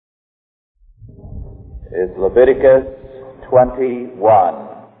is Leviticus 21,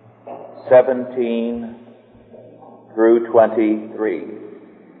 17 through 23.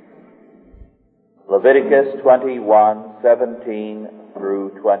 Leviticus 21, 17 through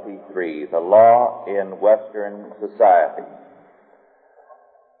 23, the law in Western society.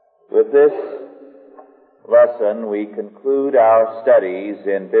 With this lesson, we conclude our studies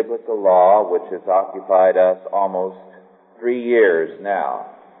in biblical law, which has occupied us almost 3 years now.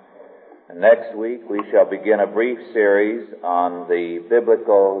 And next week, we shall begin a brief series on the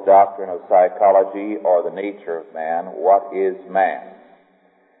biblical doctrine of psychology, or the nature of man. What is man?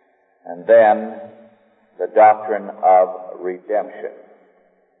 And then the doctrine of redemption.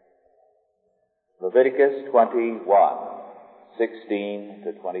 Leviticus 21, 16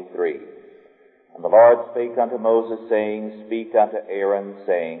 to 23. And the Lord spake unto Moses, saying, Speak unto Aaron,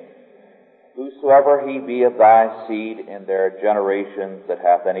 saying, Whosoever he be of thy seed in their generations that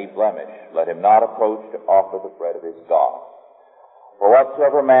hath any blemish, let him not approach to offer the bread of his God. For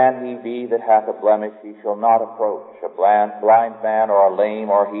whatsoever man he be that hath a blemish, he shall not approach, a blind man, or a lame,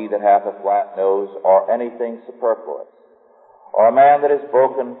 or he that hath a flat nose, or anything superfluous, or a man that is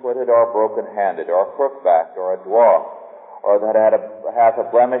broken-footed, or broken-handed, or crook-backed, or a dwarf, or that hath a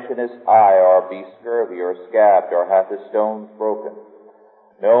blemish in his eye, or be scurvy, or scabbed, or hath his stones broken.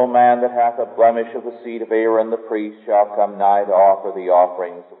 No man that hath a blemish of the seed of Aaron the priest shall come nigh to offer the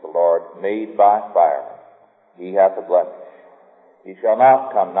offerings of the Lord made by fire. He hath a blemish. He shall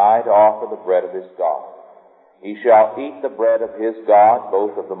not come nigh to offer the bread of his God. He shall eat the bread of his God,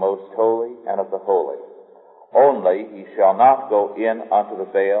 both of the most holy and of the holy. Only he shall not go in unto the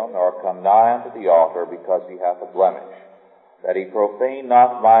veil, nor come nigh unto the altar, because he hath a blemish, that he profane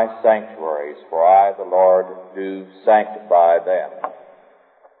not my sanctuaries, for I, the Lord, do sanctify them.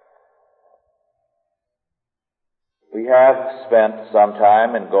 We have spent some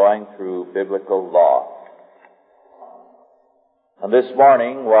time in going through biblical law. And this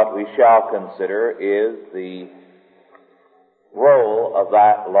morning, what we shall consider is the role of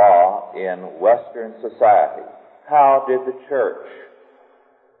that law in Western society. How did the church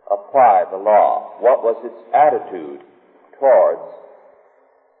apply the law? What was its attitude towards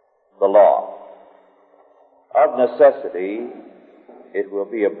the law? Of necessity, it will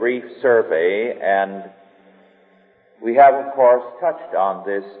be a brief survey, and we have, of course, touched on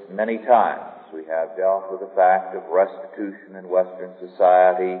this many times. We have dealt with the fact of restitution in Western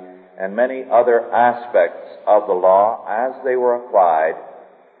society and many other aspects of the law as they were applied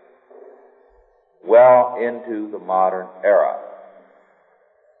well into the modern era.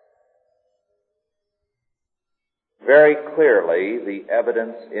 Very clearly, the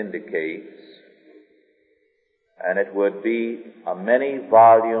evidence indicates, and it would be a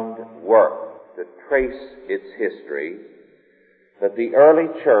many-volumed work to trace its history, that the early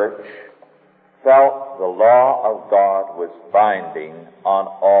church felt the law of God was binding on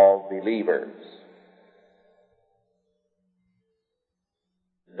all believers.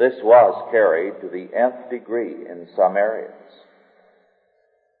 This was carried to the nth degree in some areas.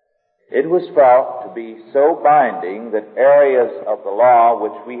 It was felt to be so binding that areas of the law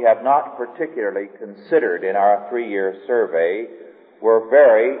which we have not particularly considered in our 3-year survey were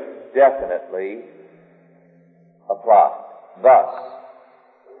very definitely applied. Thus,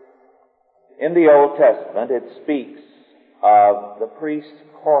 in the Old Testament, it speaks of the priest's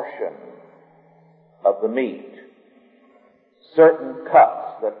portion of the meat, certain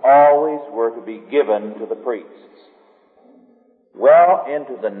cuts that always were to be given to the priests. Well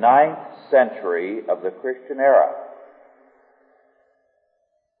into the 9th century of the Christian era,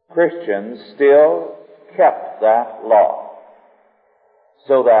 Christians still kept that law,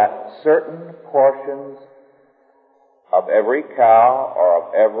 so that certain portions of every cow or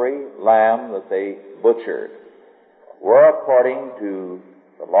of every lamb that they butchered were, according to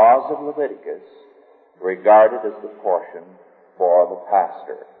the laws of Leviticus, regarded as the portion for the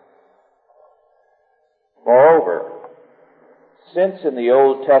pastor. Moreover, since in the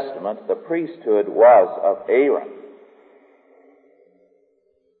Old Testament the priesthood was of Aaron,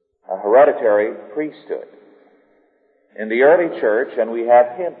 a hereditary priesthood, in the early church, and we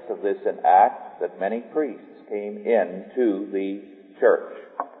have hints of this in Acts, that many priests came into the church.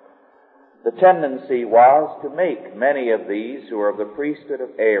 The tendency was to make many of these who were of the priesthood of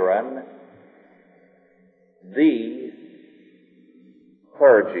Aaron the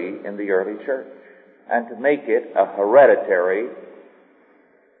clergy in the early church, and to make it a hereditary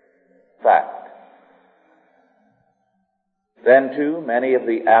fact. Then, too, many of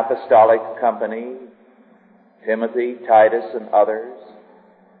the apostolic company, Timothy, Titus, and others,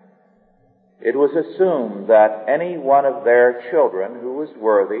 it was assumed that any one of their children who was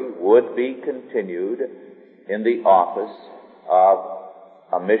worthy would be continued in the office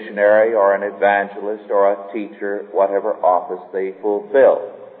of a missionary or an evangelist or a teacher, whatever office they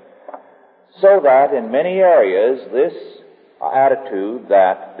fulfilled. So that in many areas this attitude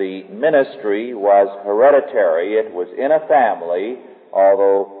that the ministry was hereditary, it was in a family,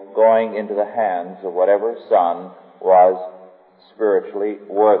 although going into the hands of whatever son was spiritually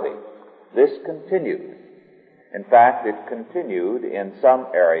worthy. This continued. In fact, it continued in some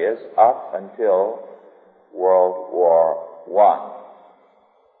areas up until World War I.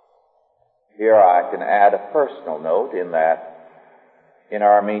 Here I can add a personal note in that in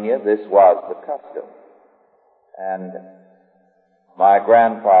Armenia this was the custom. And my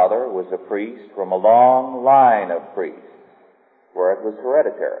grandfather was a priest from a long line of priests where it was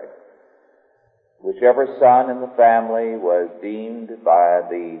hereditary. Whichever son in the family was deemed by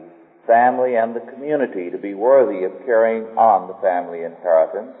the family and the community to be worthy of carrying on the family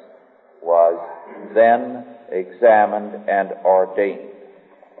inheritance was then examined and ordained.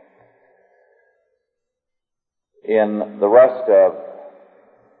 In the rest of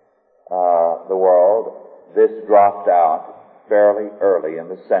the world, this dropped out fairly early in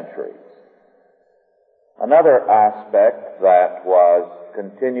the centuries. Another aspect that was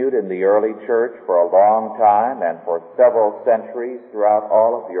continued in the early church for a long time and for several centuries throughout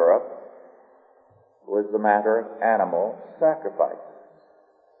all of Europe was the matter of animal sacrifices.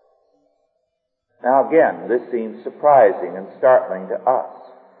 Now again, this seems surprising and startling to us.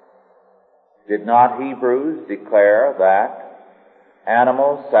 Did not Hebrews declare that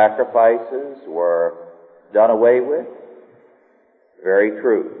animal sacrifices were done away with? Very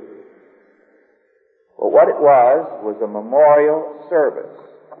true. But what it was a memorial service.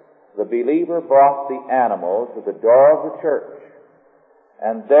 The believer brought the animal to the door of the church,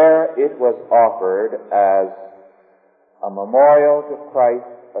 and there it was offered as a memorial to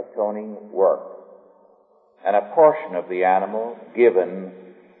Christ's atoning work, and a portion of the animal given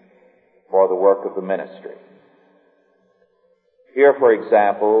for the work of the ministry. Here, for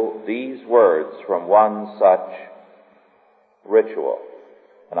example, these words from one such ritual,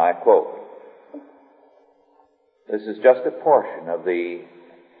 and I quote, this is just a portion of the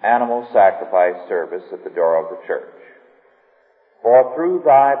animal sacrifice service at the door of the church. For through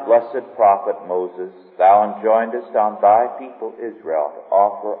thy blessed prophet Moses, thou enjoinedest on thy people Israel to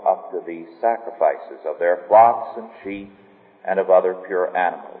offer up to thee sacrifices of their flocks and sheep and of other pure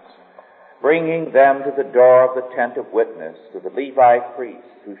animals, bringing them to the door of the tent of witness to the Levite priests,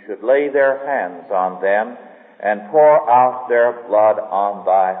 who should lay their hands on them and pour out their blood on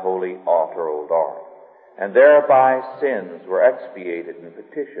thy holy altar, O Lord. And thereby sins were expiated and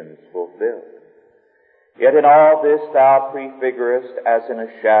petitions fulfilled. Yet in all this thou prefigurest as in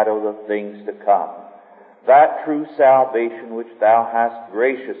a shadow the things to come, that true salvation which thou hast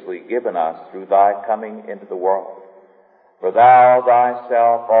graciously given us through thy coming into the world. For thou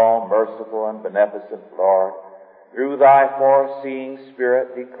thyself, all merciful and beneficent Lord, through thy foreseeing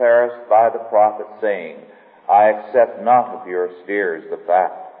Spirit declarest by the prophet, saying, I accept not of your steers the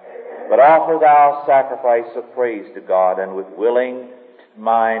fat, but offer thou sacrifice of praise to God, and with willing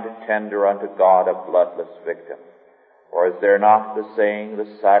mind tender unto God a bloodless victim. For is there not the saying,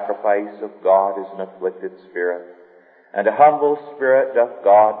 the sacrifice of God is an afflicted spirit, and a humble spirit doth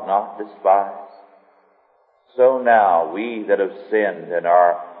God not despise? So now we that have sinned and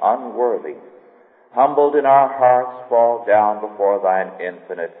are unworthy, humbled in our hearts, fall down before thine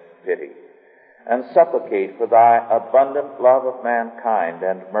infinite pity, and supplicate for thy abundant love of mankind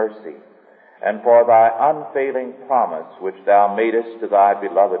and mercy, and for thy unfailing promise which thou madest to thy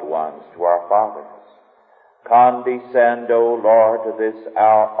beloved ones, to our fathers. Condescend, O Lord, to this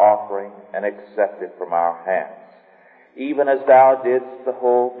our offering, and accept it from our hands, even as thou didst the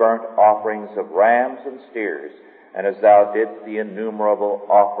whole burnt offerings of rams and steers, and as thou didst the innumerable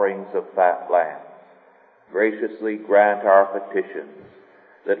offerings of fat lambs. Graciously grant our petitions,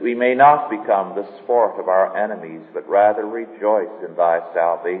 that we may not become the sport of our enemies, but rather rejoice in thy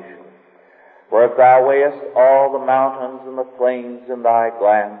salvation. For if thou weighest all the mountains and the plains in thy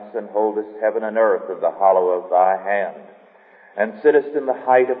glance, and holdest heaven and earth in the hollow of thy hand, and sittest in the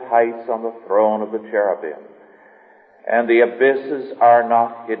height of heights on the throne of the cherubim, and the abysses are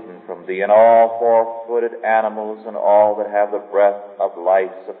not hidden from thee, and all four-footed animals and all that have the breath of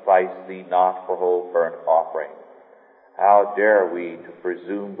life suffice thee not for whole burnt offering, how dare we to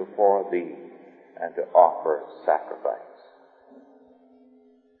presume before thee and to offer sacrifice?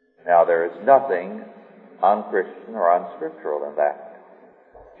 Now there is nothing unchristian or unscriptural in that.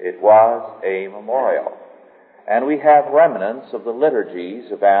 It was a memorial. And we have remnants of the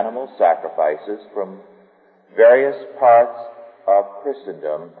liturgies of animal sacrifices from various parts of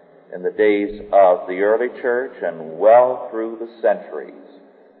Christendom in the days of the early church and well through the centuries,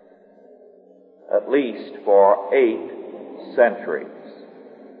 at least for 8 centuries.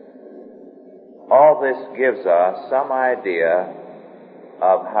 All this gives us some idea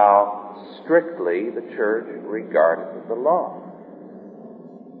of how strictly the church regarded the law.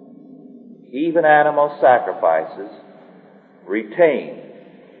 Even animal sacrifices retained,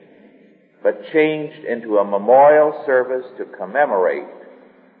 but changed into a memorial service to commemorate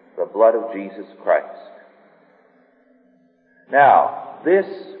the blood of Jesus Christ. Now, this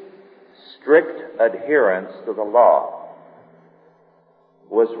strict adherence to the law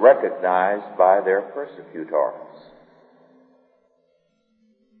was recognized by their persecutors.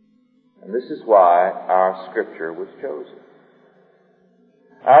 And this is why our scripture was chosen.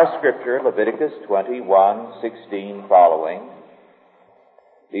 Our scripture, Leviticus 21:16 following,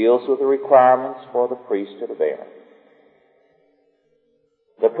 deals with the requirements for the priesthood of Aaron.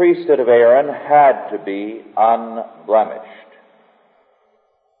 The priesthood of Aaron had to be unblemished.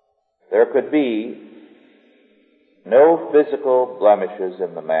 There could be no physical blemishes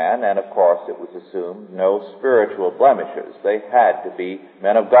in the man, and of course it was assumed no spiritual blemishes. They had to be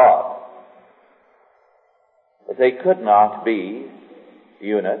men of God. But they could not be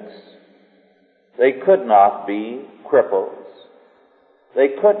eunuchs. They could not be cripples. They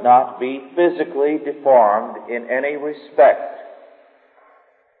could not be physically deformed in any respect,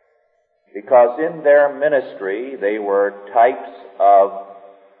 because in their ministry they were types of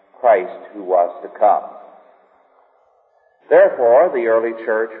Christ who was to come. Therefore, the early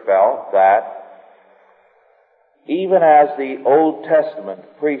church felt that even as the Old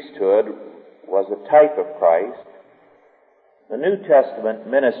Testament priesthood was a type of Christ, the New Testament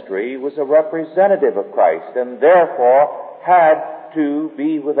ministry was a representative of Christ, and therefore had to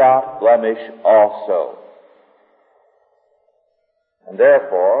be without blemish also. And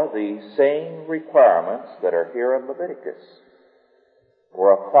therefore, the same requirements that are here in Leviticus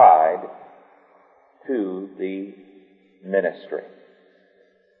were applied to the ministry.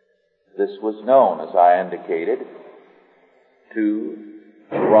 This was known, as I indicated, to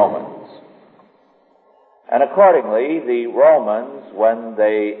the Romans. And accordingly, the Romans, when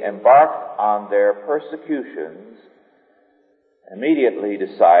they embarked on their persecutions, immediately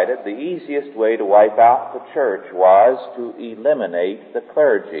decided the easiest way to wipe out the church was to eliminate the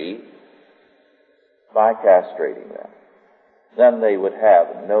clergy by castrating them. Then they would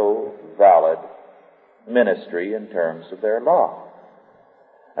have no valid ministry in terms of their law.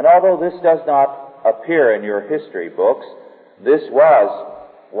 And although this does not appear in your history books, this was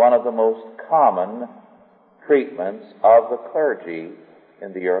one of the most common treatments of the clergy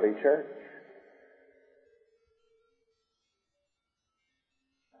in the early church.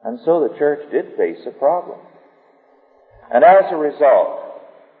 And so the church did face a problem. And as a result,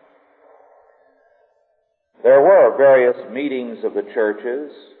 there were various meetings of the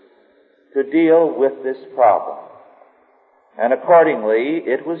churches to deal with this problem. And accordingly,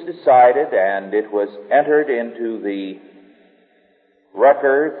 it was decided and it was entered into the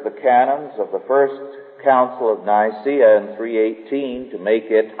records, the canons of the First Council of Nicaea in 318 to make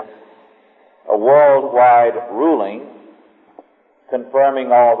it a worldwide ruling,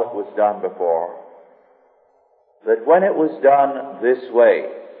 confirming all that was done before, that when it was done this way,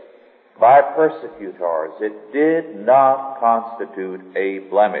 by persecutors, it did not constitute a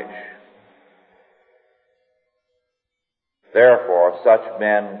blemish. Therefore, such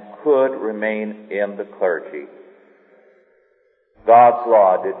men could remain in the clergy. God's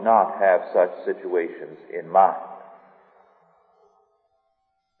law did not have such situations in mind.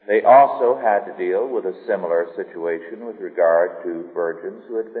 They also had to deal with a similar situation with regard to virgins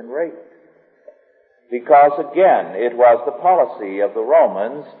who had been raped. Because again, it was the policy of the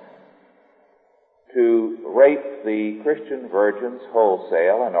Romans to rape the Christian virgins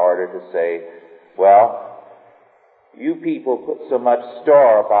wholesale in order to say, well, you people put so much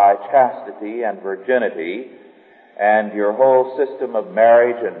store by chastity and virginity, and your whole system of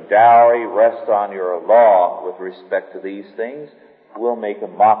marriage and dowry rests on your law with respect to these things, we'll make a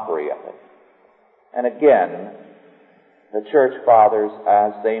mockery of it. And again, the church fathers,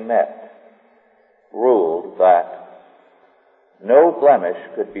 as they met, ruled that no blemish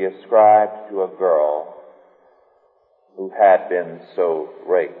could be ascribed to a girl who had been so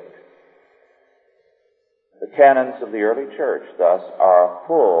raped. The canons of the early church, thus, are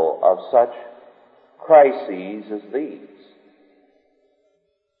full of such crises as these,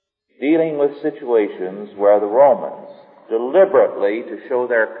 dealing with situations where the Romans deliberately to show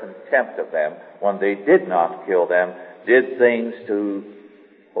their contempt of them, when they did not kill them, did things to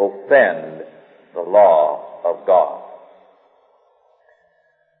offend the law of God.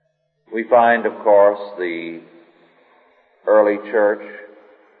 We find, of course, the early church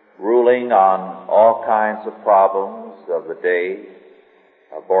ruling on all kinds of problems of the day.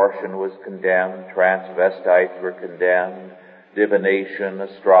 Abortion was condemned, transvestites were condemned, divination,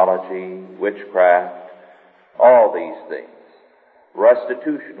 astrology, witchcraft, all these things.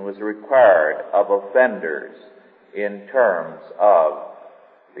 Restitution was required of offenders in terms of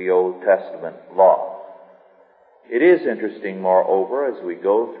the Old Testament law. It is interesting, moreover, as we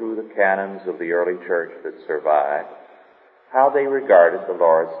go through the canons of the early church that survive, how they regarded the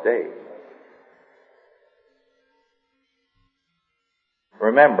Lord's Day.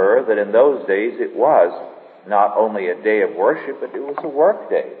 Remember that in those days it was not only a day of worship, but it was a work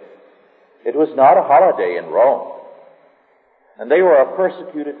day. It was not a holiday in Rome. And they were a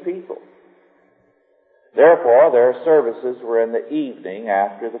persecuted people. Therefore, their services were in the evening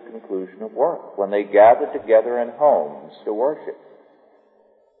after the conclusion of work, when they gathered together in homes to worship.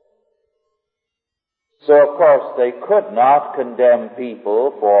 So, of course, they could not condemn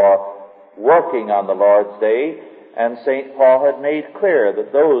people for working on the Lord's Day, and St. Paul had made clear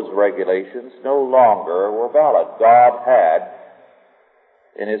that those regulations no longer were valid. God had,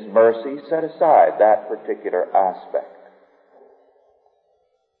 in His mercy, set aside that particular aspect.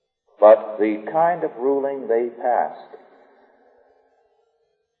 But the kind of ruling they passed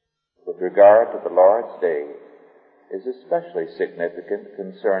with regard to the Lord's Day is especially significant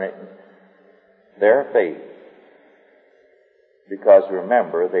concerning their faith, because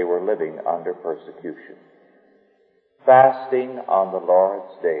remember, they were living under persecution. Fasting on the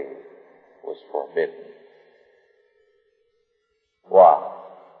Lord's Day was forbidden. Why?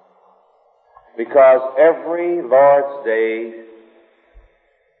 Because every Lord's Day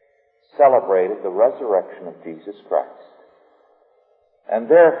celebrated the resurrection of Jesus Christ. And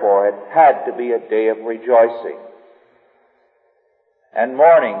therefore it had to be a day of rejoicing. And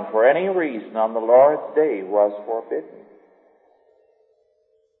mourning for any reason on the Lord's Day was forbidden.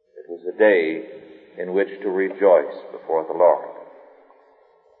 It was a day in which to rejoice before the Lord.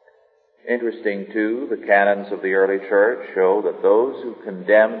 Interesting, too, the canons of the early church show that those who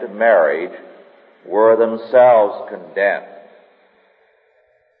condemned marriage were themselves condemned.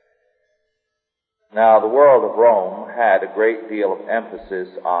 Now, the world of Rome had a great deal of emphasis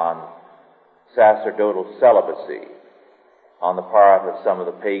on sacerdotal celibacy on the part of some of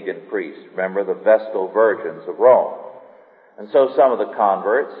the pagan priests. Remember the Vestal Virgins of Rome. And so some of the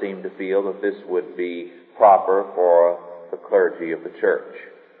converts seemed to feel that this would be proper for the clergy of the church.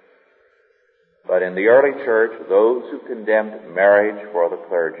 But in the early church, those who condemned marriage for the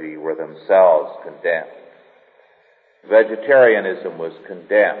clergy were themselves condemned. Vegetarianism was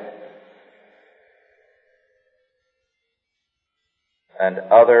condemned. And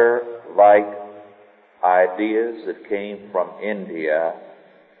other like ideas that came from India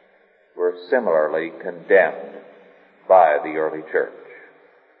were similarly condemned by the early church.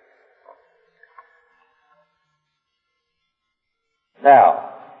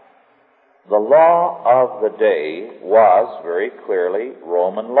 Now, the law of the day was very clearly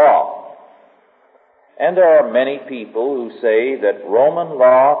Roman law. And there are many people who say that Roman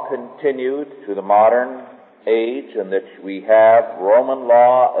law continued to the modern age, and that we have Roman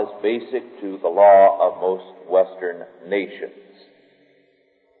law as basic to the law of most Western nations.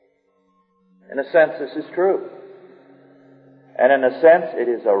 In a sense, this is true. And in a sense, it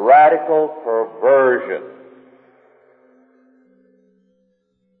is a radical perversion.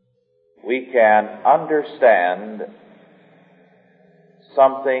 We can understand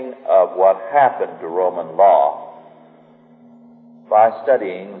something of what happened to Roman law by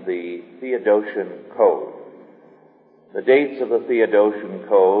studying the Theodosian Code. The dates of the Theodosian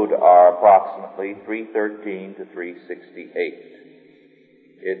Code are approximately 313 to 368.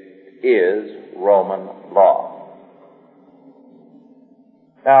 It is Roman law.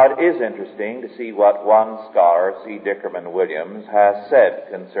 Now, it is interesting to see what one scholar, C. Dickerman Williams, has said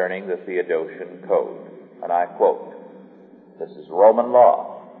concerning the Theodosian Code. And I quote, "This is Roman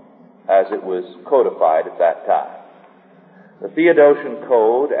law as it was codified at that time. The Theodosian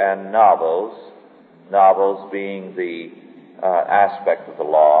Code and novels being the aspect of the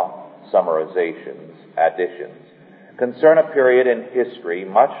law, summarizations, additions, concern a period in history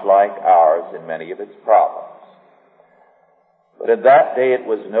much like ours in many of its problems. But in that day it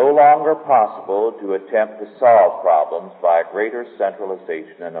was no longer possible to attempt to solve problems by a greater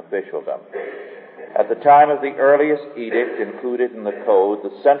centralization in officialdom. At the time of the earliest edict included in the Code,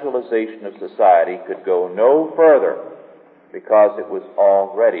 the centralization of society could go no further because it was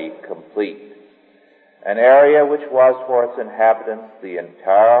already complete. An area which was for its inhabitants the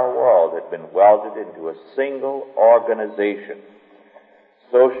entire world had been welded into a single organization.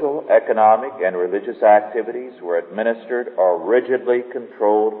 Social, economic, and religious activities were administered or rigidly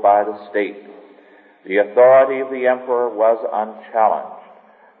controlled by the state. The authority of the emperor was unchallenged.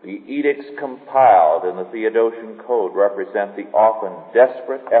 The edicts compiled in the Theodosian Code represent the often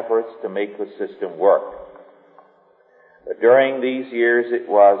desperate efforts to make the system work. But during these years it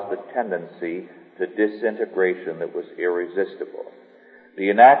was the tendency to disintegration that was irresistible. The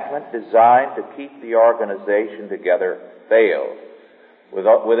enactment designed to keep the organization together failed.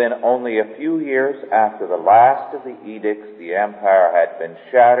 Within only a few years after the last of the edicts, the empire had been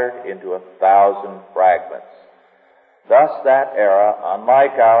shattered into 1,000 fragments. Thus that era,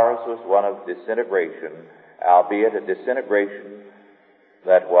 unlike ours, was one of disintegration, albeit a disintegration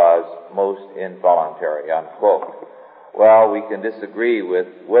that was most involuntary, unquote. Well, we can disagree with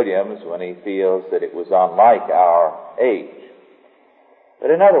Williams when he feels that it was unlike our age.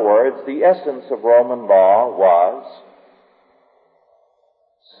 But in other words, the essence of Roman law was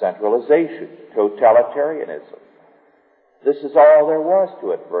centralization, totalitarianism. This is all there was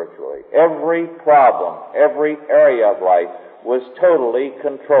to it virtually. Every problem, every area of life was totally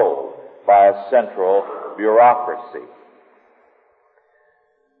controlled by a central bureaucracy.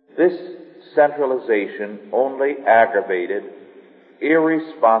 This centralization only aggravated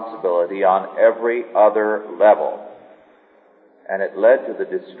irresponsibility on every other level, and it led to the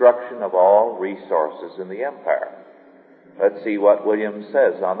destruction of all resources in the empire. Let's see what Williams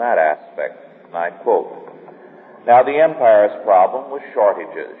says on that aspect, and I quote, "Now the empire's problem was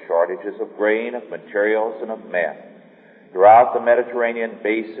shortages of grain, of materials, and of men. Throughout the Mediterranean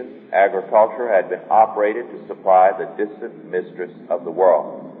basin, agriculture had been operated to supply the distant mistress of the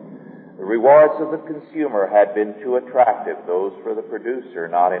world. The rewards of the consumer had been too attractive, those for the producer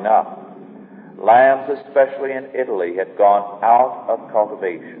not enough. Lands, especially in Italy, had gone out of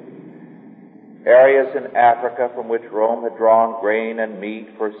cultivation. Areas in Africa from which Rome had drawn grain and meat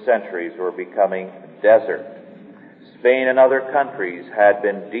for centuries were becoming desert. Spain and other countries had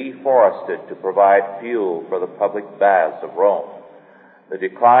been deforested to provide fuel for the public baths of Rome. The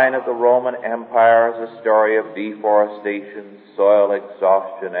decline of the Roman Empire is a story of deforestation, soil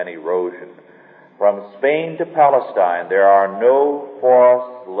exhaustion, and erosion. From Spain to Palestine, there are no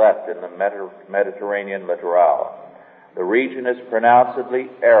forests left in the Mediterranean littoral. The region is pronouncedly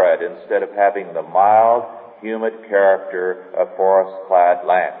arid instead of having the mild, humid character of forest-clad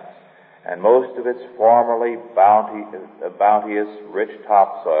lands, and most of its formerly bounteous, rich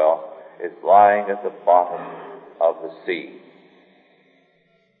topsoil is lying at the bottom of the sea."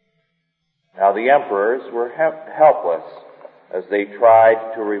 Now the emperors were helpless as they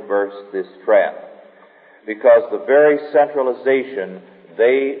tried to reverse this trend, because the very centralization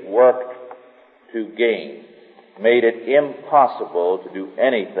they worked to gain made it impossible to do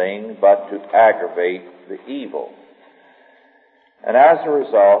anything but to aggravate the evil. And as a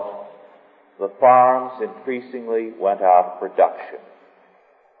result, the farms increasingly went out of production.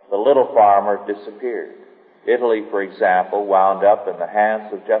 The little farmer disappeared. Italy, for example, wound up in the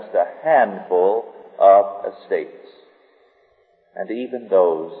hands of just a handful of estates. And even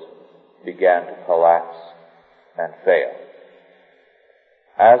those began to collapse and fail.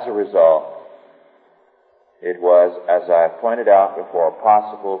 As a result, it was, as I pointed out before,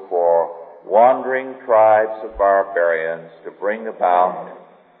 possible for wandering tribes of barbarians to bring about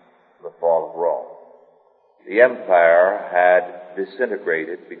the fall of Rome. The empire had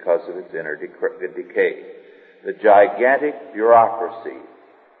disintegrated because of its inner decay. The gigantic bureaucracy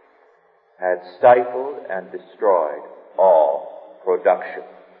had stifled and destroyed all production.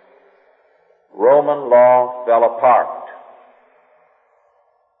 Roman law fell apart.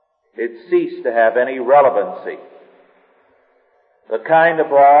 It ceased to have any relevancy. The kind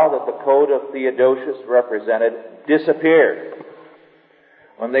of law that the Code of Theodosius represented disappeared.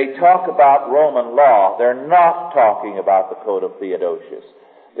 When they talk about Roman law, they're not talking about the Code of Theodosius.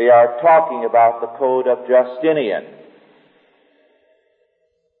 They are talking about the Code of Justinian.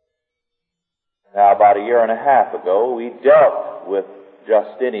 Now, about a year and a half ago, we dealt with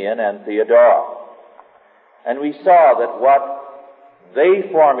Justinian and Theodora. And we saw that what they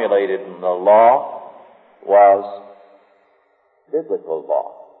formulated in the law was biblical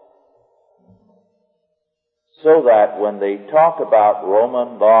law. So that when they talk about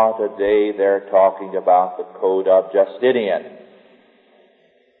Roman law today, they're talking about the Code of Justinian,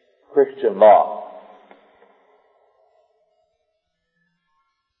 Christian law.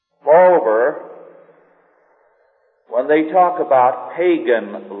 Moreover, when they talk about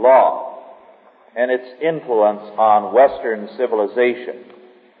pagan law, and its influence on Western civilization,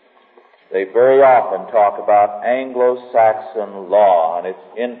 they very often talk about Anglo-Saxon law and its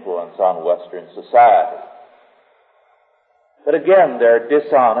influence on Western society. But again, they're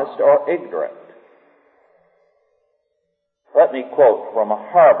dishonest or ignorant. Let me quote from a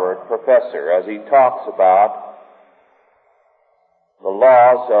Harvard professor as he talks about the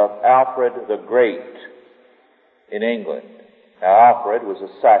laws of Alfred the Great in England. Now, Alfred was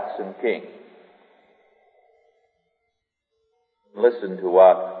a Saxon king. Listen to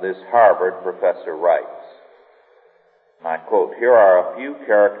what this Harvard professor writes. And I quote, "Here are a few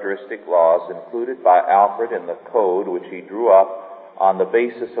characteristic laws included by Alfred in the code which he drew up on the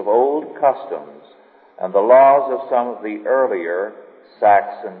basis of old customs and the laws of some of the earlier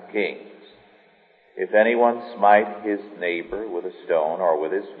Saxon kings. If anyone smite his neighbor with a stone or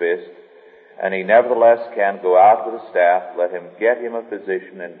with his fist, and he nevertheless can go out with a staff, let him get him a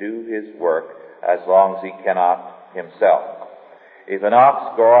physician and do his work as long as he cannot himself. If an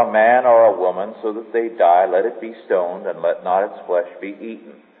ox gore a man or a woman so that they die, let it be stoned, and let not its flesh be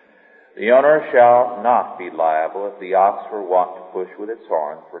eaten. The owner shall not be liable if the ox were wont to push with its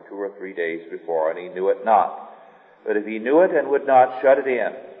horns for 2 or 3 days before, and he knew it not. But if he knew it and would not shut it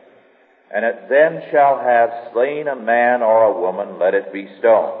in, and it then shall have slain a man or a woman, let it be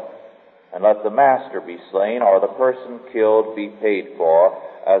stoned. And let the master be slain, or the person killed be paid for,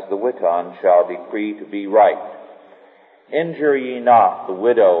 as the witan shall decree to be right. Injure ye not the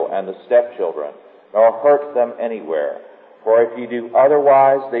widow and the stepchildren, nor hurt them anywhere. For if ye do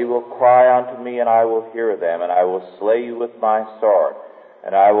otherwise, they will cry unto me, and I will hear them, and I will slay you with my sword.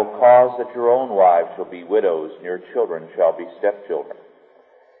 And I will cause that your own wives shall be widows, and your children shall be stepchildren.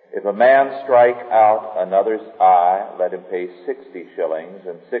 If a man strike out another's eye, let him pay 60 shillings,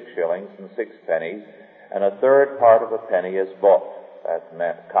 and 6 shillings, and 6 pennies, and a third part of a penny as bought." That's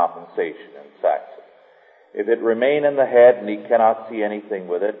meant compensation in Saxon. "If it remain in the head, and he cannot see anything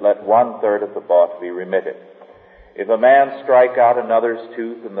with it, let 1/3 of the bought be remitted. If a man strike out another's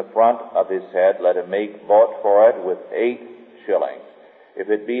tooth in the front of his head, let him make bought for it with 8 shillings. If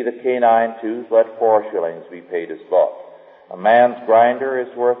it be the canine tooth, let 4 shillings be paid as bought. A man's grinder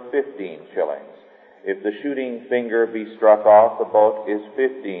is worth 15 shillings. If the shooting finger be struck off, the bought is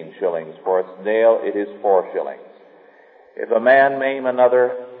 15 shillings. For its nail it is 4 shillings. If a man maim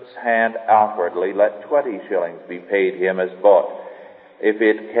another's hand outwardly, let 20 shillings be paid him as bought. If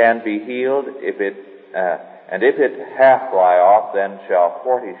it can be healed, if it half fly off, then shall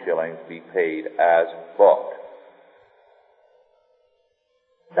 40 shillings be paid as bought."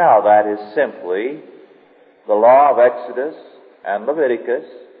 Now that is simply the law of Exodus and Leviticus,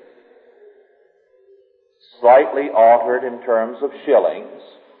 slightly altered in terms of shillings,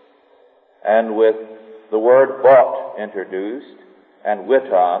 and with the word bought introduced, and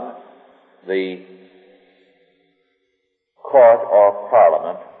witan, the court or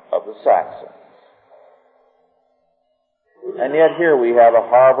parliament of the Saxons. And yet here we have a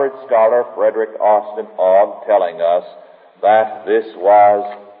Harvard scholar, Frederick Austin Ogg, telling us that this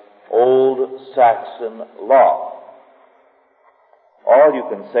was Old Saxon law. All you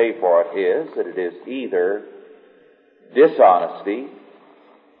can say for it is that it is either dishonesty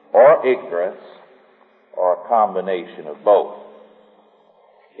or ignorance or a combination of both.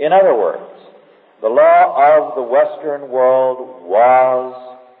 In other words, the law of the Western world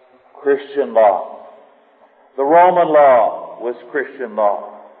was Christian law. The Roman law was Christian law.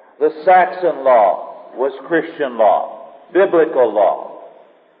 The Saxon law was Christian law, biblical law.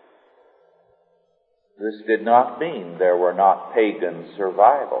 This did not mean there were not pagan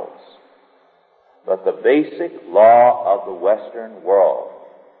survivals, but the basic law of the Western world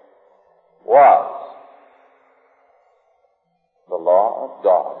was the law of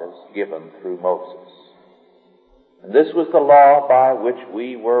God as given through Moses. And this was the law by which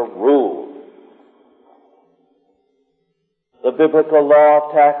we were ruled. The biblical law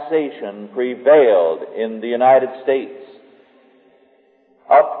of taxation prevailed in the United States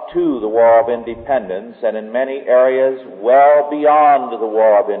up to the War of Independence, and in many areas well beyond the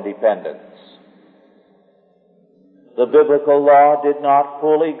War of Independence. The biblical law did not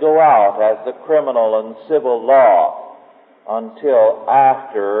fully go out as the criminal and civil law until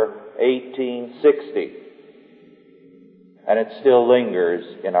after 1860, and it still lingers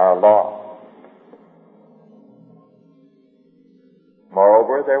in our law.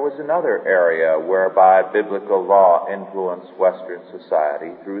 Moreover, there was another area whereby biblical law influenced Western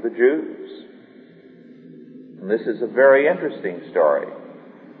society through the Jews. And this is a very interesting story.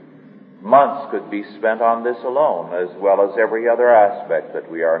 Months could be spent on this alone, as well as every other aspect that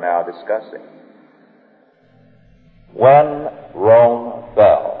we are now discussing. When Rome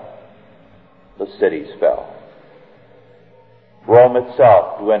fell, the cities fell. Rome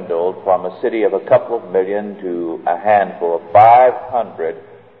itself dwindled from a city of a couple of million to a handful of 500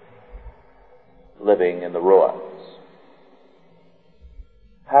 living in the ruins.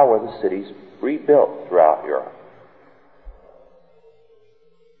 How were the cities rebuilt throughout Europe?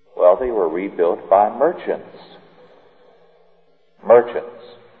 Well, they were rebuilt by merchants. Merchants.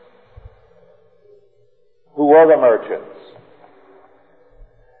 Who were the merchants?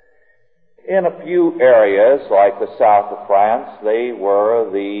 In a few areas, like the south of France, they were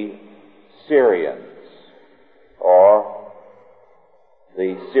the Syrians, or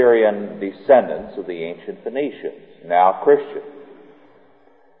the Syrian descendants of the ancient Phoenicians, now Christian.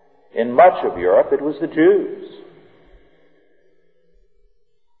 In much of Europe, it was the Jews.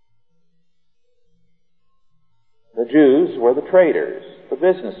 The Jews were the traders, the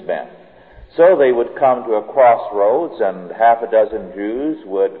businessmen. So they would come to a crossroads, and half a dozen Jews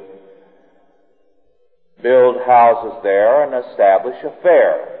would build houses there and establish a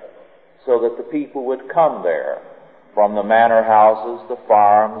fair, so that the people would come there from the manor houses, the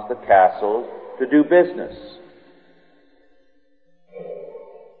farms, the castles, to do business.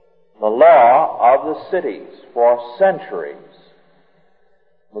 The law of the cities for centuries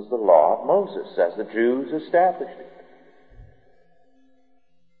was the law of Moses, as the Jews established it.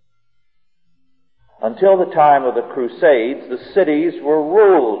 Until the time of the Crusades, the cities were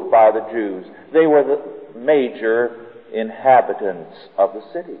ruled by the Jews. They were the major inhabitants of the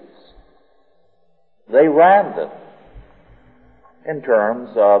cities. They ran them in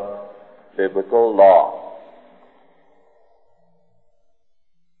terms of biblical law.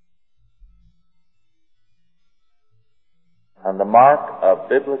 And the mark of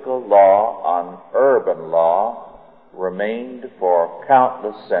biblical law on urban law remained for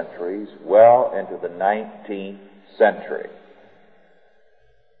countless centuries, well into the 19th century.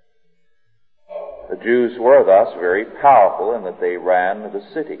 The Jews were thus very powerful in that they ran the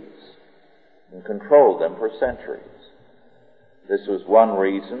cities and controlled them for centuries. This was one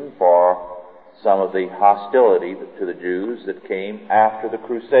reason for some of the hostility to the Jews that came after the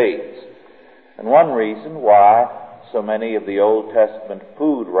Crusades, and one reason why so many of the Old Testament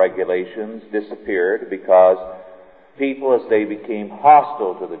food regulations disappeared, because people, as they became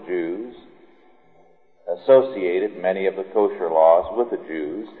hostile to the Jews, associated many of the kosher laws with the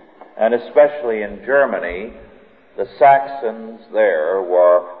Jews, and especially in Germany, the Saxons there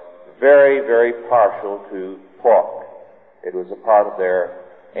were very, very partial to pork. It was a part of their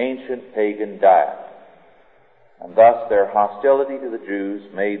ancient pagan diet. And thus their hostility to the Jews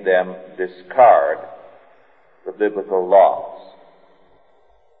made them discard the biblical laws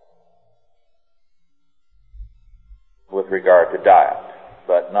with regard to diet,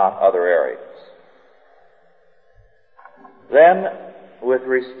 but not other areas. Then, with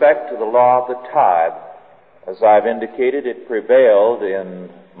respect to the law of the tithe, as I've indicated, it prevailed in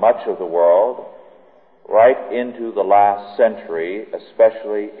much of the world right into the last century,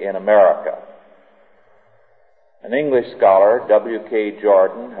 especially in America. An English scholar, W.K.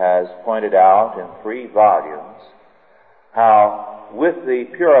 Jordan, has pointed out in 3 volumes how, with the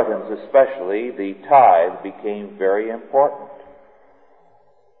Puritans especially, the tithe became very important,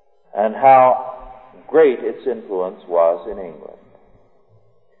 and how great its influence was in England.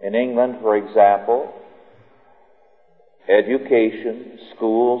 In England, for example, education,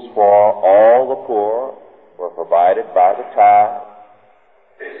 schools for all the poor were provided by the tithe.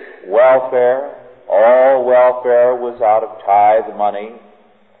 Welfare, all welfare was out of tithe money.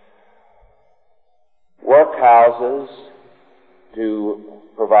 Workhouses to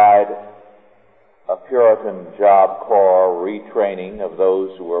provide a Puritan job corps retraining of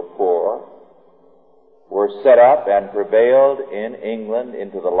those who were poor were set up and prevailed in England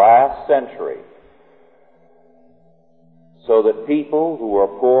into the last century, so that people who were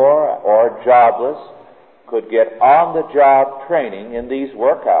poor or jobless could get on-the-job training in these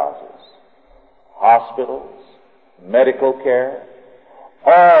workhouses, hospitals, medical care,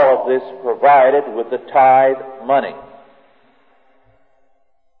 all of this provided with the tithe money.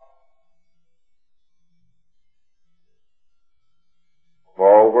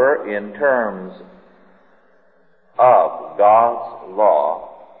 Moreover, in terms of God's law,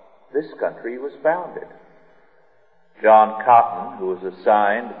 this country was founded. John Cotton, who was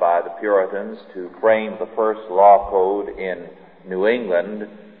assigned by the Puritans to frame the first law code in New England,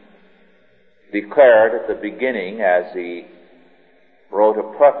 declared at the beginning, as he wrote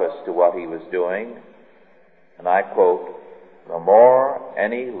a preface to what he was doing, and I quote, "The more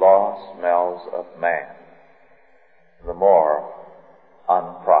any law smells of man, the more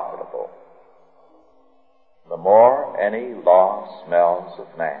unprofitable." The more any law smells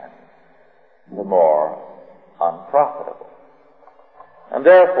of man, the more unprofitable. And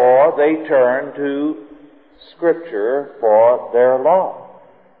therefore they turn to Scripture for their law.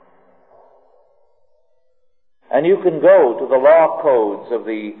 And you can go to the law codes of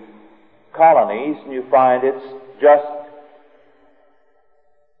the colonies and you find it's just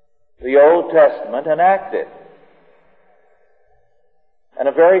the Old Testament enacted. And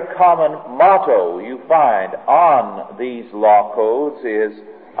a very common motto you find on these law codes is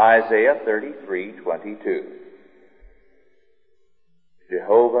Isaiah 33:22.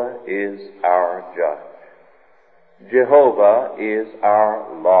 Jehovah is our judge. Jehovah is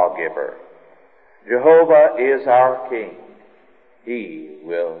our lawgiver. Jehovah is our king. He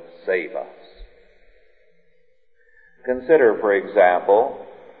will save us. Consider, for example,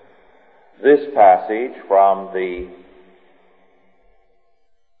 this passage from the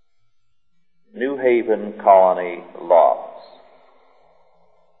New Haven Colony laws.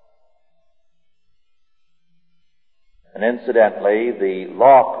 And incidentally, the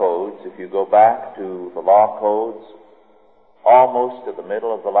law codes, if you go back to the law codes almost to the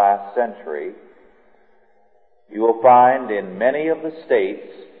middle of the last century, you will find in many of the states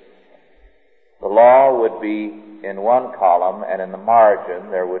the law would be in one column, and in the margin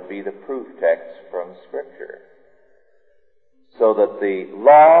there would be the proof text from Scripture, so that the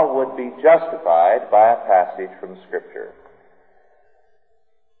law would be justified by a passage from Scripture.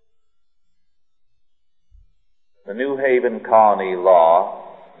 The New Haven Colony law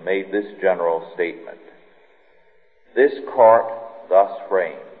made this general statement: this court thus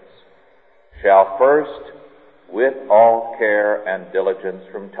frames shall first, with all care and diligence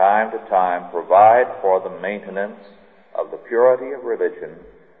from time to time, provide for the maintenance of the purity of religion,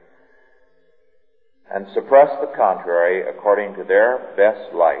 and suppress the contrary according to their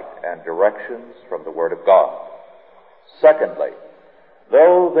best light and directions from the Word of God. Secondly,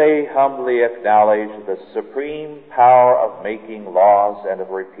 though they humbly acknowledge the supreme power of making laws and of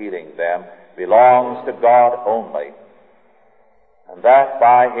repealing them belongs to God only, and that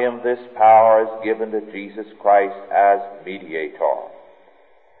by Him this power is given to Jesus Christ as mediator,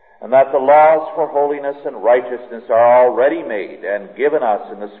 and that the laws for holiness and righteousness are already made and given us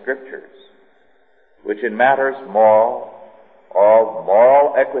in the Scriptures, which in matters moral or of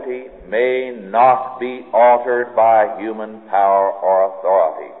moral equity may not be altered by human power or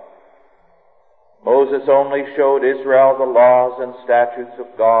authority. Moses only showed Israel the laws and statutes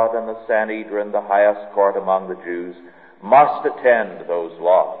of God, and the Sanhedrin, the highest court among the Jews, must attend those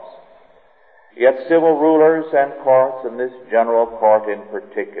laws. Yet civil rulers and courts, and this general court in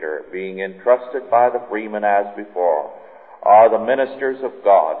particular, being entrusted by the freemen as before, are the ministers of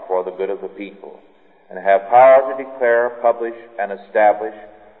God for the good of the people, and have power to declare, publish, and establish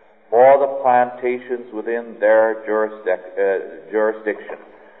for the plantations within their jurisdiction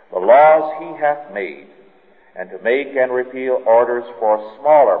the laws He hath made, and to make and repeal orders for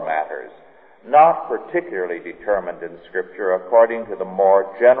smaller matters, not particularly determined in Scripture, according to the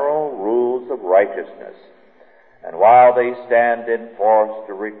more general rules of righteousness, and while they stand in force,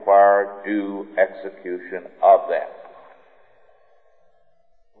 to require due execution of them.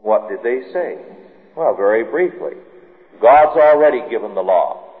 What did they say? Well, very briefly, God's already given the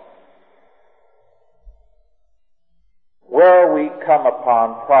law. Where we come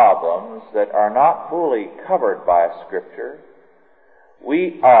upon problems that are not fully covered by Scripture,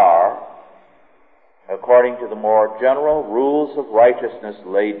 we are, according to the more general rules of righteousness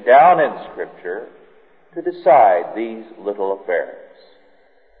laid down in Scripture, to decide these little affairs.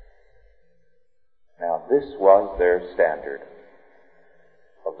 Now, this was their standard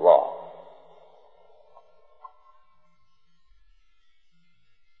of law.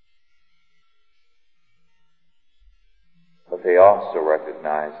 But they also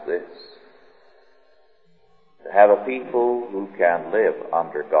recognize this: to have a people who can live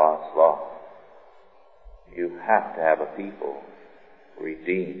under God's law, you have to have a people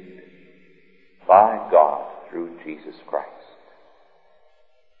redeemed by God through Jesus Christ.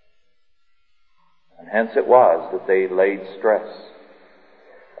 And hence it was that they laid stress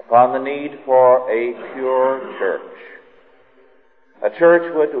upon the need for a pure church, a church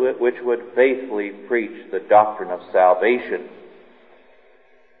which would faithfully preach the doctrine of salvation,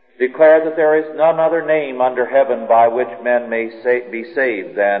 declare that there is none other name under heaven by which men may be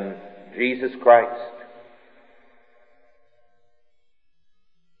saved than Jesus Christ.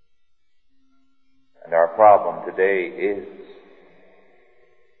 And our problem today is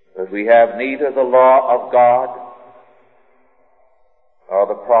that we have neither the law of God nor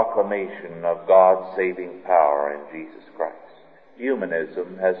the proclamation of God's saving power in Jesus Christ.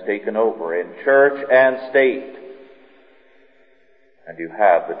 Humanism has taken over in church and state, and you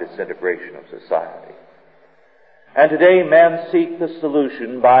have the disintegration of society. And today men seek the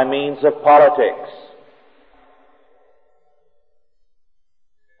solution by means of politics.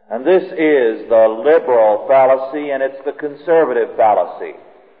 And this is the liberal fallacy, and it's the conservative fallacy.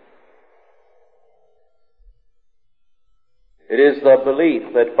 It is the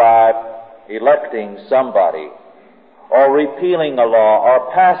belief that by electing somebody, or repealing a law,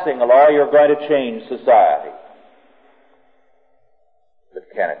 or passing a law, you're going to change society. But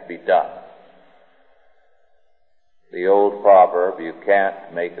can it be done? The old proverb, you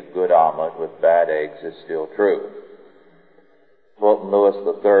can't make a good omelet with bad eggs, is still true. Fulton Lewis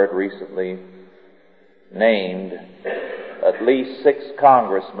III recently named at least 6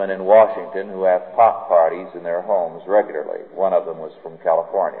 congressmen in Washington who have pot parties in their homes regularly. One of them was from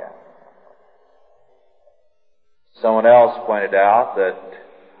California. Someone else pointed out that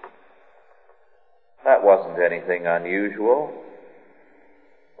that wasn't anything unusual.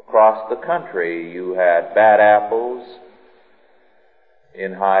 Across the country, you had bad apples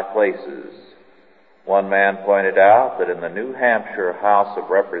in high places. One man pointed out that in the New Hampshire House of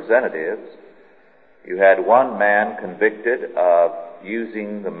Representatives, you had one man convicted of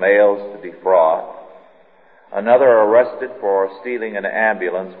using the mails to defraud, another arrested for stealing an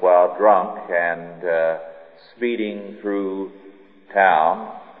ambulance while drunk and speeding through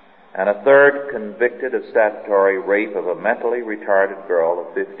town, and a third convicted of statutory rape of a mentally retarded girl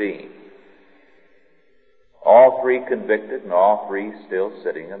of 15. All 3 convicted and all 3 still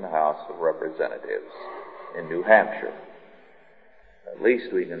sitting in the House of Representatives in New Hampshire. At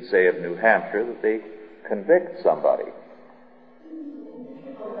least we can say of New Hampshire that they convict somebody.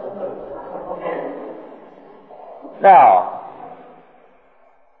 Now,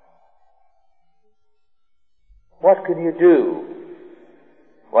 what can you do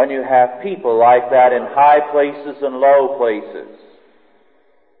when you have people like that in high places and low places?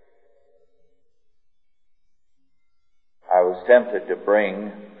 I was tempted to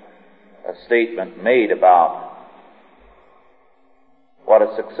bring a statement made about what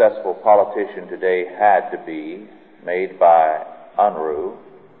a successful politician today had to be, made by Unruh.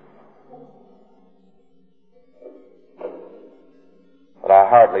 But I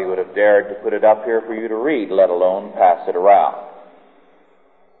hardly would have dared to put it up here for you to read, let alone pass it around.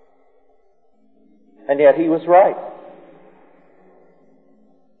 And yet he was right.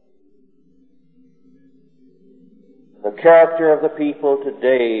 The character of the people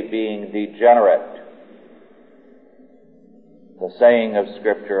today being degenerate. The saying of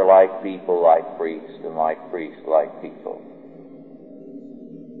Scripture, like people, like priests, and like priests, like people.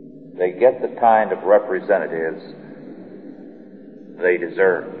 They get the kind of representatives they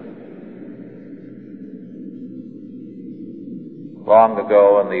deserve. Long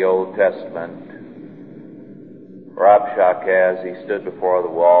ago in the Old Testament, Rabshakeh, as he stood before the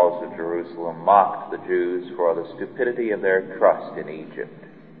walls of Jerusalem, mocked the Jews for the stupidity of their trust in Egypt.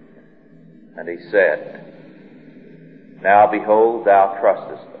 And he said, "Now behold, thou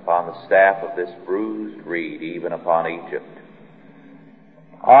trustest upon the staff of this bruised reed, even upon Egypt,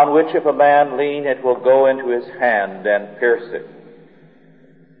 on which if a man lean, it will go into his hand and pierce it.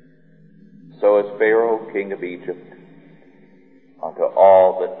 So is Pharaoh, king of Egypt, unto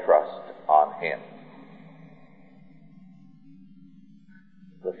all that trust on him."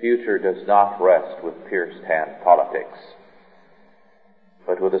 The future does not rest with pierced hand politics,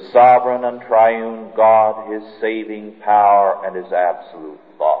 but with a sovereign and triune God, his saving power, and his absolute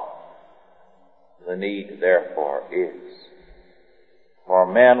law. The need, therefore, is for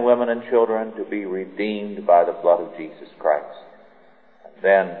men, women, and children to be redeemed by the blood of Jesus Christ, and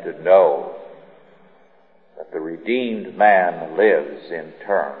then to know that the redeemed man lives in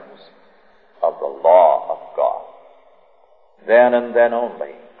terms of the law of God. Then and then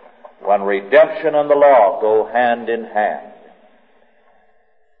only, when redemption and the law go hand in hand,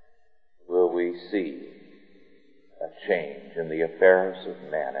 will we see a change in the affairs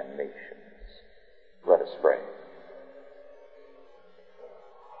of men and nations. Let us pray.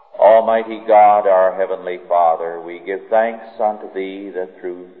 Almighty God, our Heavenly Father, we give thanks unto Thee that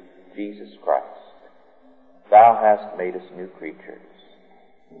through Jesus Christ Thou hast made us new creatures,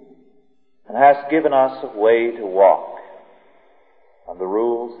 and hast given us a way to walk, and the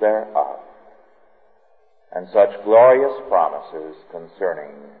rules thereof, and such glorious promises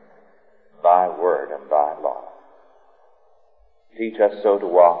concerning Thy word and Thy law. Teach us so to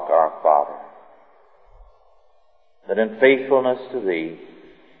walk, our Father, that in faithfulness to Thee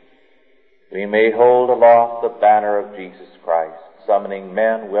we may hold aloft the banner of Jesus Christ, summoning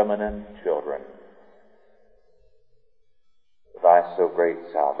men, women, and children to Thy so great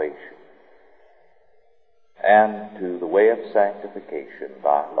salvation. and to the way of sanctification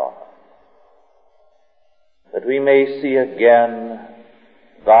by love, that we may see again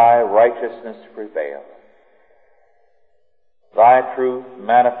thy righteousness prevail, thy truth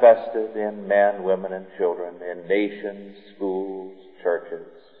manifested in men, women, and children, in nations, schools, churches,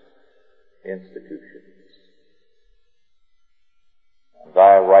 institutions. And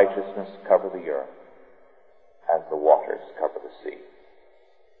thy righteousness cover the earth as the waters cover the sea.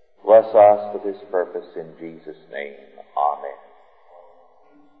 Bless us for this purpose in Jesus' name.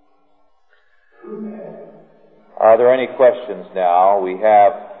 Amen. Are there any questions now? We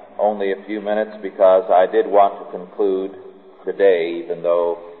have only a few minutes because I did want to conclude today, even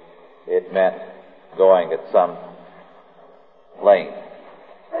though it meant going at some length.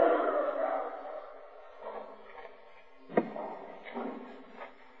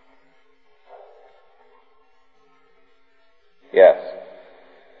 Yes.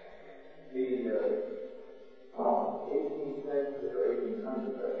 The 18th century or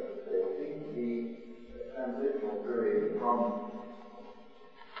 1800s, I should say, seems to be a transitional period from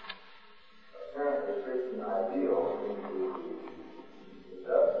apparently Christian ideal into the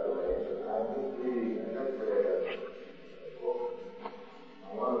industrial age. And I was reading yesterday a book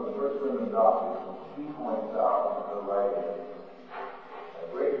on one of the first women doctors. She points out in her writing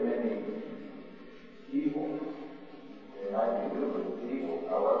a great many evils. They might be numerous evils,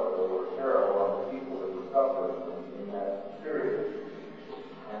 however, they were terrible on the people that were suffering in that period.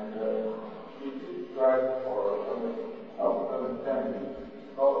 And she strives for some understanding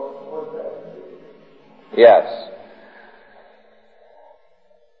towards that. Yes.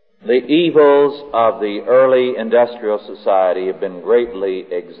 The evils of the early industrial society have been greatly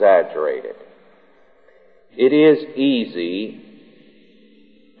exaggerated. It is easy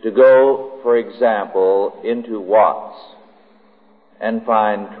to go, for example, into Watts and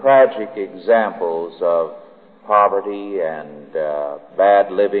find tragic examples of poverty and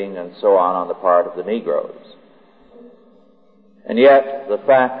bad living and so on the part of the Negroes. And yet the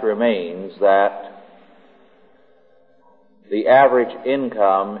fact remains that the average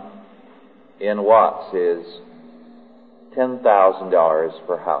income in Watts is $10,000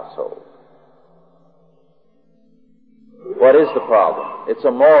 per household. What is the problem? It's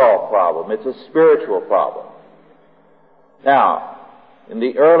a moral problem. It's a spiritual problem. Now, in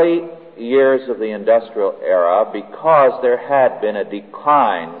the early years of the industrial era, because there had been a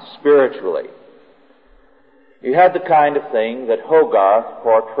decline spiritually, you had the kind of thing that Hogarth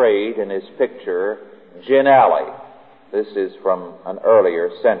portrayed in his picture, Gin Alley. This is from an earlier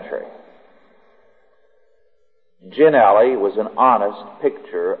century. Gin Alley was an honest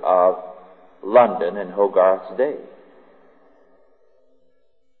picture of London in Hogarth's day.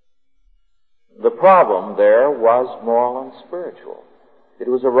 The problem there was moral and spiritual. It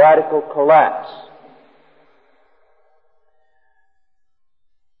was a radical collapse.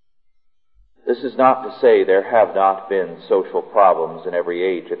 This is not to say there have not been social problems in every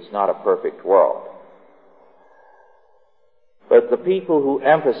age. It's not a perfect world. But the people who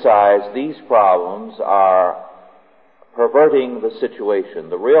emphasize these problems are perverting the situation.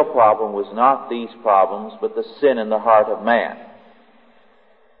 The real problem was not these problems, but the sin in the heart of man.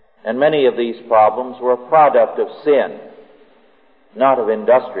 And many of these problems were a product of sin, not of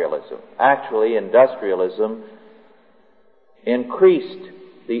industrialism. Actually, industrialism increased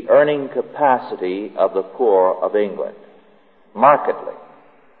the earning capacity of the poor of England markedly.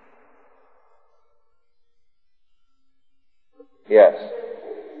 Yes.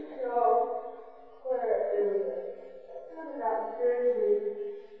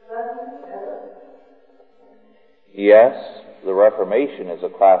 Yes, the Reformation is a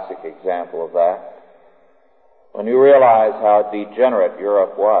classic example of that. When you realize how degenerate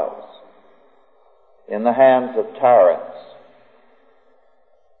Europe was in the hands of tyrants,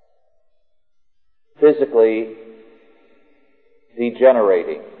 physically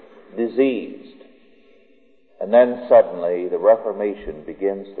degenerating, diseased, and then suddenly the Reformation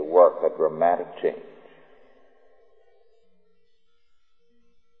begins to work a dramatic change.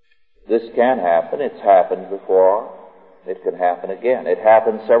 This can happen. It's happened before. It can happen again. It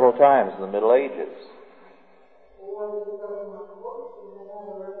happened several times in the Middle Ages.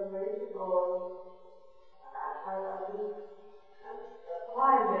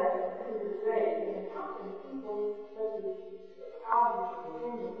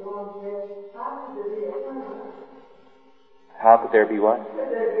 How could there be what?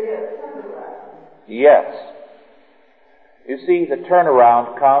 Yes. You see, the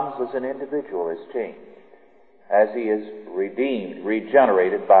turnaround comes as an individual is changed, as he is redeemed,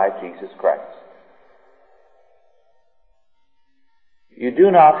 regenerated by Jesus Christ. You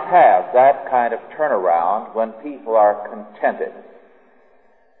do not have that kind of turnaround when people are contented.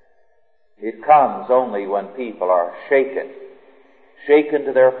 It comes only when people are shaken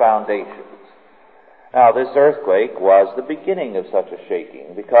to their foundations. Now, this earthquake was the beginning of such a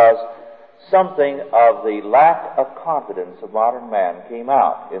shaking, because something of the lack of confidence of modern man came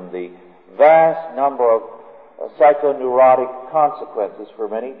out in the vast number of psychoneurotic consequences for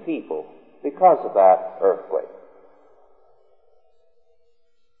many people because of that earthquake.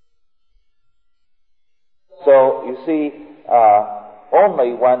 So, you see,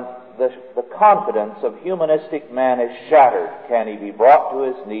 only when the confidence of humanistic man is shattered can he be brought to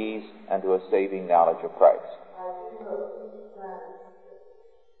his knees and to a saving knowledge of Christ.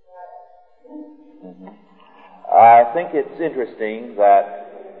 I think it's interesting that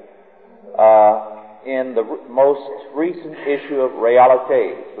in the most recent issue of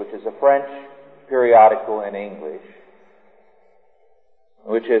Realités, which is a French periodical in English,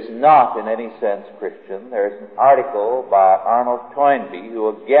 which is not in any sense Christian, there's an article by Arnold Toynbee, who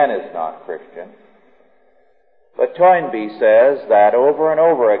again is not Christian. But Toynbee says that over and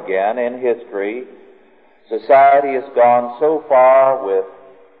over again in history, society has gone so far with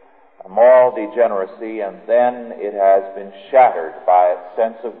moral degeneracy, and then it has been shattered by its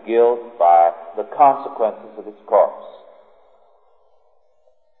sense of guilt, by the consequences of its course.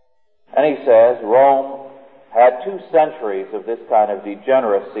 And he says Rome had 2 centuries of this kind of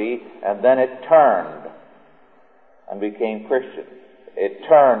degeneracy, and then it turned and became Christian. It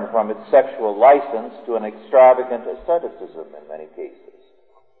turned from its sexual license to an extravagant asceticism in many cases.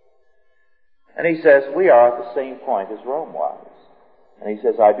 And he says, we are at the same point as Rome was. And he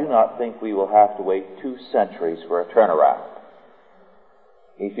says, I do not think we will have to wait 2 centuries for a turnaround.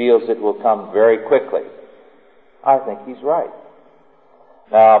 He feels it will come very quickly. I think he's right.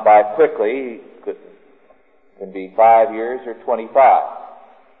 Now, by quickly, it can be 5 years or 25.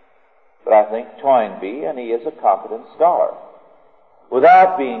 But I think Toynbee, and he is a competent scholar,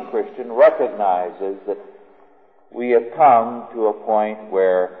 without being Christian, recognizes that we have come to a point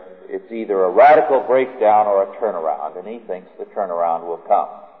where it's either a radical breakdown or a turnaround, and he thinks the turnaround will come.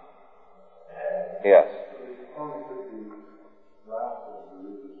 Yes.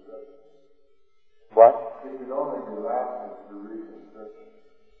 What? It could only be lasting to reconstruction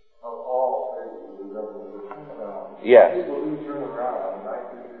of all faiths of the government. Yes. People do turn around, and I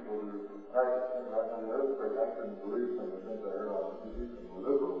see people who practice things like on the earthquake. I couldn't believe some of the things I heard on TV from the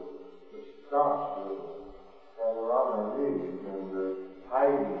liberals, the staunch liberals, and were on their knees and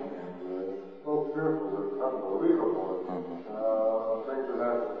hiding and so fearful that it's unbelievable. Things that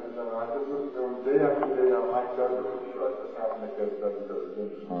happen. I just listened to them day after day on Mike Douglas' show. I just happened to get that because it's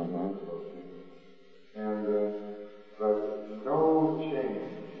interesting. And but no change.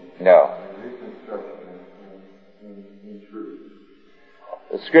 No. In reconstruction in truth.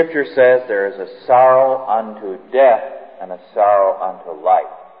 The Scripture says there is a sorrow unto death and a sorrow unto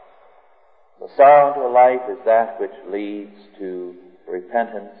life. The sorrow unto life is that which leads to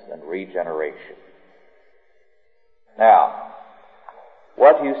repentance and regeneration. Now,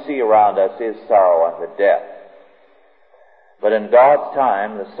 what you see around us is sorrow unto death. But in God's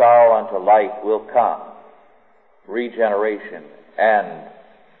time, the sorrow unto life will come. Regeneration and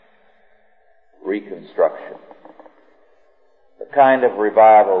reconstruction. The kind of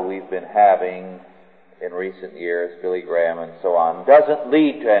revival we've been having in recent years, Billy Graham and so on, doesn't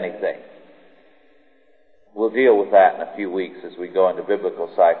lead to anything. We'll deal with that in a few weeks as we go into biblical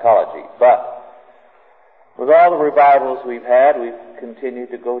psychology. But with all the revivals we've had, we've continued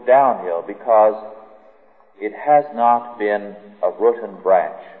to go downhill because it has not been a root and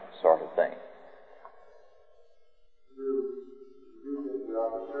branch sort of thing. You get the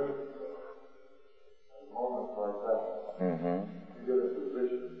opportunity at moments like that. You get a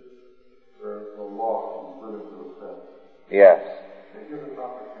position where the law is willing to accept. Yes. They give us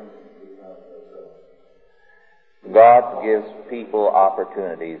opportunity to have that. God gives people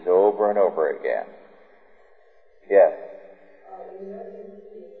opportunities over and over again. Yes.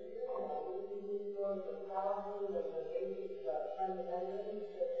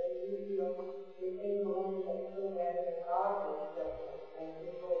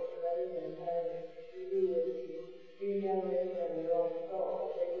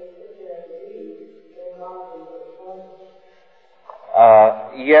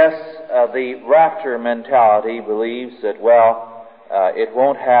 Yes, the rapture mentality believes that, it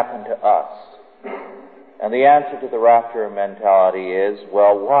won't happen to us. And the answer to the rapture mentality is,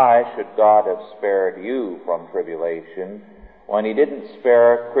 why should God have spared you from tribulation when He didn't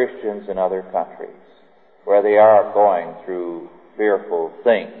spare Christians in other countries where they are going through fearful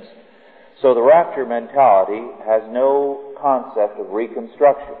things? So the rapture mentality has no concept of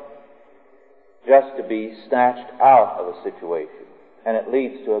reconstruction, just to be snatched out of a situation, and it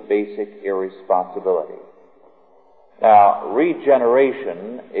leads to a basic irresponsibility. Now,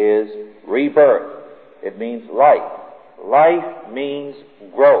 regeneration is rebirth. It means life. Life means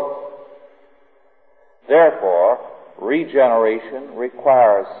growth. Therefore, regeneration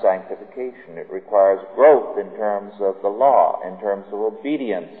requires sanctification. It requires growth in terms of the law, in terms of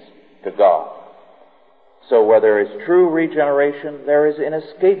obedience to God. So where there is true regeneration, there is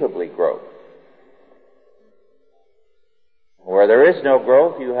inescapably growth. Where there is no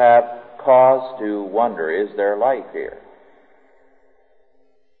growth, you have cause to wonder, is there life here?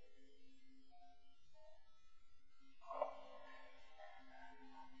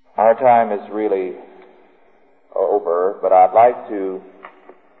 Our time is really over, but I'd like to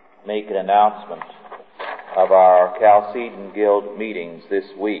make an announcement of our Chalcedon Guild meetings this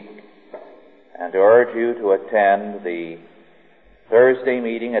week, and to urge you to attend the Thursday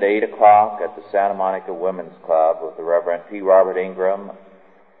meeting at 8 o'clock at the Santa Monica Women's Club with the Reverend P. Robert Ingram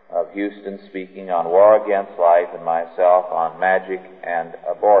of Houston speaking on war against life, and myself on magic and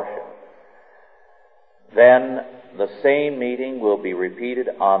abortion. Then the same meeting will be repeated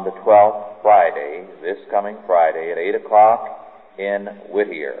on the 12th Friday, this coming Friday, at 8 o'clock in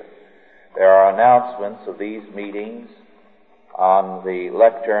Whittier. There are announcements of these meetings on the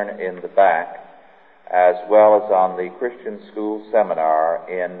lectern in the back, as well as on the Christian School Seminar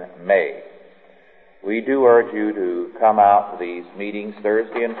in May. We do urge you to come out to these meetings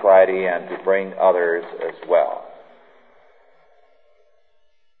Thursday and Friday and to bring others as well.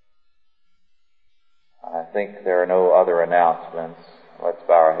 I think there are no other announcements. Let's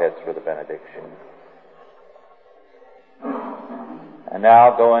bow our heads for the benediction. And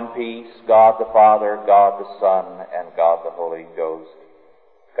now go in peace. God the Father, God the Son, and God the Holy Ghost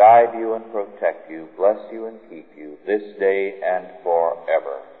guide you and protect you, bless you and keep you this day and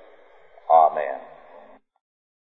forever. Amen.